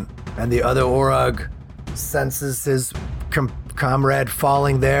down, and the other Orog senses his comrade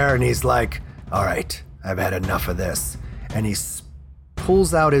falling there, and he's like, all right, I've had enough of this. And he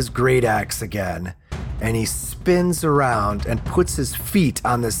pulls out his great axe again, and he spins around and puts his feet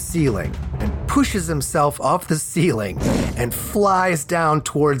on the ceiling and pushes himself off the ceiling and flies down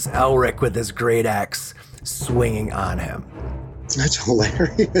towards Elric with his great axe swinging on him. That's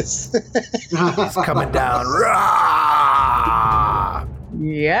hilarious. He's coming down. Rah!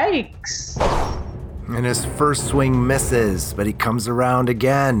 Yikes. And his first swing misses, but he comes around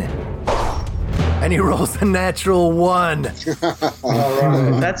again. And he rolls a natural 1.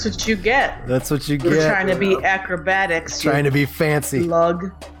 That's what you get. That's what you We're get. trying to be acrobatics. Trying to be fancy.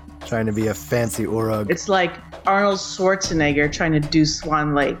 Lug. Trying to be a fancy Orog. It's like Arnold Schwarzenegger trying to do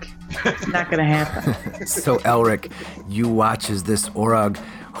Swan Lake. It's not going to happen. So Elric, you watch as this Orog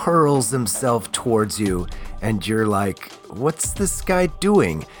hurls himself towards you, and you're like, what's this guy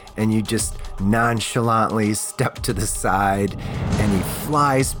doing? And you just nonchalantly step to the side, and he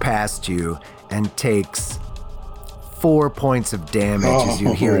flies past you and takes 4 points of damage as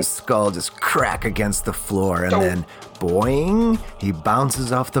you hear his skull just crack against the floor, and then boing, he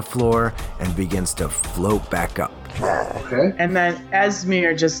bounces off the floor and begins to float back up. Okay. And then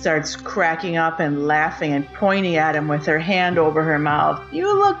Esmir just starts cracking up and laughing and pointing at him with her hand over her mouth.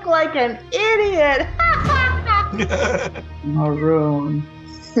 You look like an idiot! Maroon.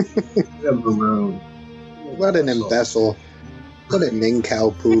 Maroon. What an imbecile. What a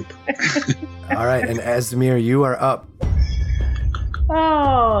ning-cow poop. All right, and Esmir, you are up.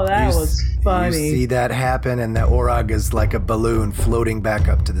 Oh, that was funny. You see that happen, and the Orog is like a balloon floating back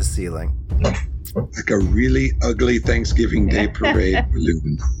up to the ceiling. Like a really ugly Thanksgiving Day parade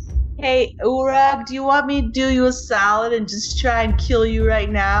balloon. Hey, Urag, do you want me to do you a solid and just try and kill you right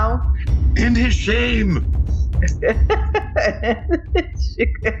now? And his shame!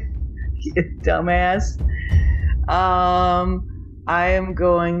 You dumbass. I am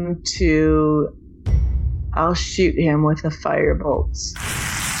going to... I'll shoot him with a firebolt.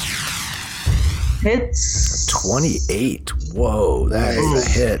 Hits. 28. Whoa, that is a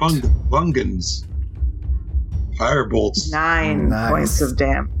hit. Bungans. Firebolts. 9 Nice. points of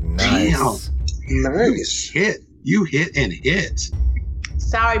damage. Nice. Nice. You hit and hit.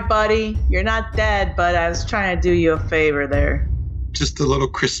 Sorry, buddy. You're not dead, but I was trying to do you a favor there. Just a little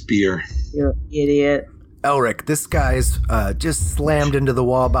crispier. You idiot. Elric, this guy's just slammed into the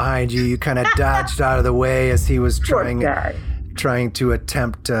wall behind you. You kind of dodged out of the way as he was trying to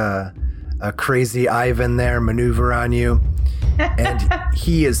attempt a crazy Ivan there maneuver on you. And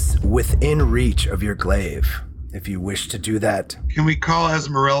he is within reach of your glaive, if you wish to do that. Can we call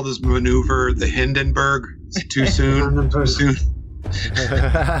Esmeralda's maneuver the Hindenburg? Is it too soon? Too soon?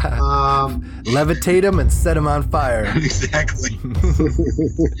 Levitate him and set him on fire. Exactly.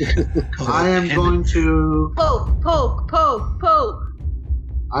 I am going to... Poke.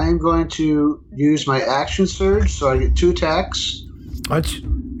 I am going to use my action surge, so I get 2 attacks. Why don't you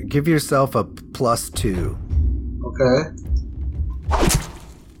give yourself a +2? Okay.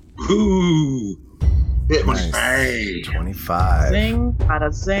 Ooh. Hit me. Nice. 25. Zing,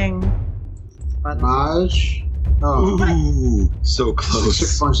 bada zing. Damage. Oh, Ooh. So 6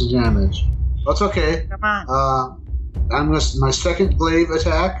 close. points of damage. That's okay. Come on. I'm going to my second glaive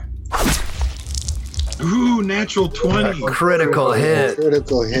attack. Ooh, natural 20. Critical hit.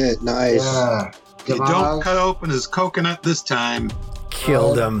 Critical hit. Nice. Yeah. You don't Damage. cut open his coconut this time.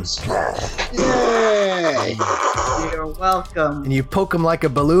 Killed him. Yay! You're welcome. And you poke him like a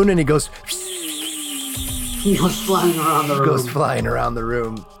balloon and he goes He goes flying around the room. flying around the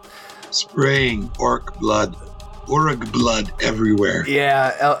room. Spraying orc blood everywhere.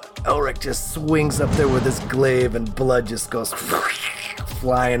 Yeah, Elric just swings up there with his glaive and blood just goes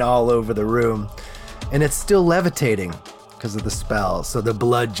flying all over the room. And it's still levitating because of the spell, so the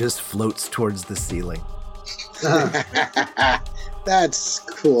blood just floats towards the ceiling. That's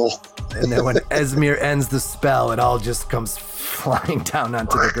cool. And then when Esmir ends the spell, it all just comes flying down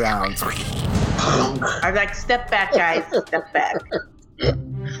onto the ground. I'm like, step back, guys. Step back.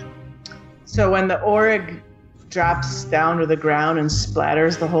 So when the Org drops down to the ground and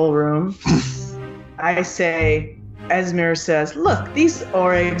splatters the whole room, I say, Esmir says, look, these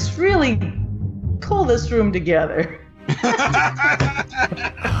Orgs really pull this room together.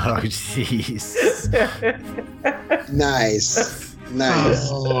 Oh, jeez. Nice. Nice.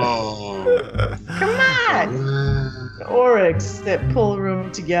 Oh. Come on! The Orgs that pull the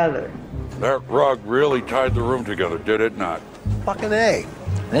room together. That rug really tied the room together, did it not? Fucking A.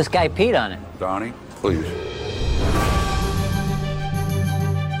 This guy peed on it. Donnie, please.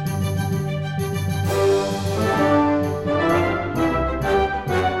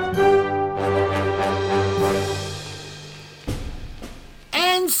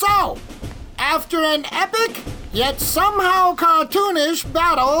 And so, after an epic, yet somehow cartoonish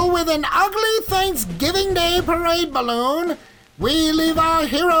battle with an ugly Thanksgiving Day parade balloon, we leave our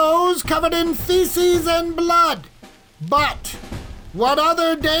heroes covered in feces and blood. But what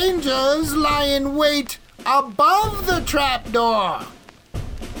other dangers lie in wait above the trapdoor?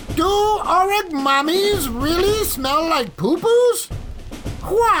 Do Auric mummies really smell like poo-poos?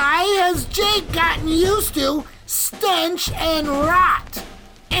 Why has Jake gotten used to stench and rot?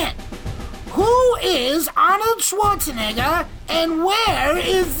 And who is Arnold Schwarzenegger and where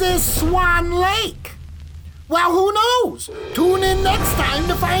is this Swan Lake? Well, who knows? Tune in next time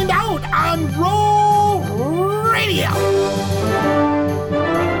to find out on Roll Radio.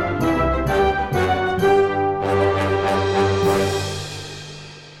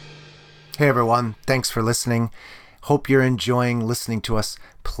 Hey everyone, thanks for listening. Hope you're enjoying listening to us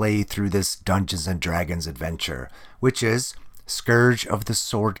play through this Dungeons & Dragons adventure, which is Scourge of the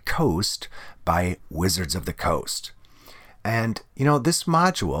Sword Coast by Wizards of the Coast. And, this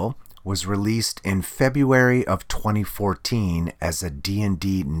module was released in February of 2014 as a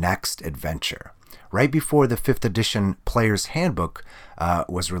D&D Next adventure, right before the 5th edition Player's Handbook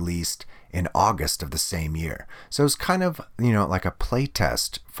was released in August of the same year. So it was kind of, like a play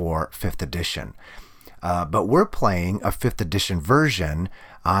test for 5th edition. But we're playing a 5th edition version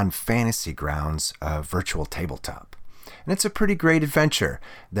on Fantasy Grounds Virtual Tabletop. And it's a pretty great adventure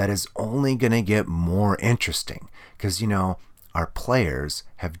that is only going to get more interesting because, our players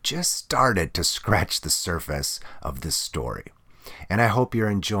have just started to scratch the surface of this story. And I hope you're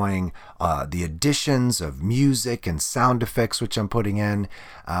enjoying the additions of music and sound effects which I'm putting in.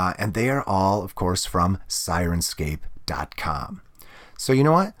 And they are all, of course, from Sirenscape.com. So you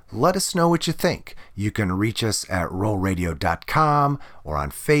know what? Let us know what you think. You can reach us at rollradio.com or on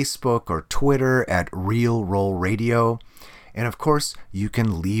Facebook or Twitter at Real Roll Radio. And of course, you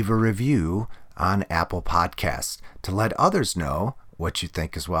can leave a review on Apple Podcasts to let others know what you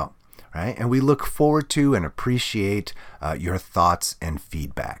think as well. Right? And we look forward to and appreciate your thoughts and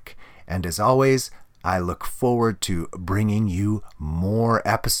feedback. And as always, I look forward to bringing you more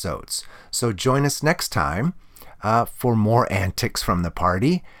episodes. So join us next time for more antics from the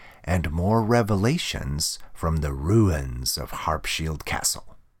party and more revelations from the ruins of Harpshield Castle.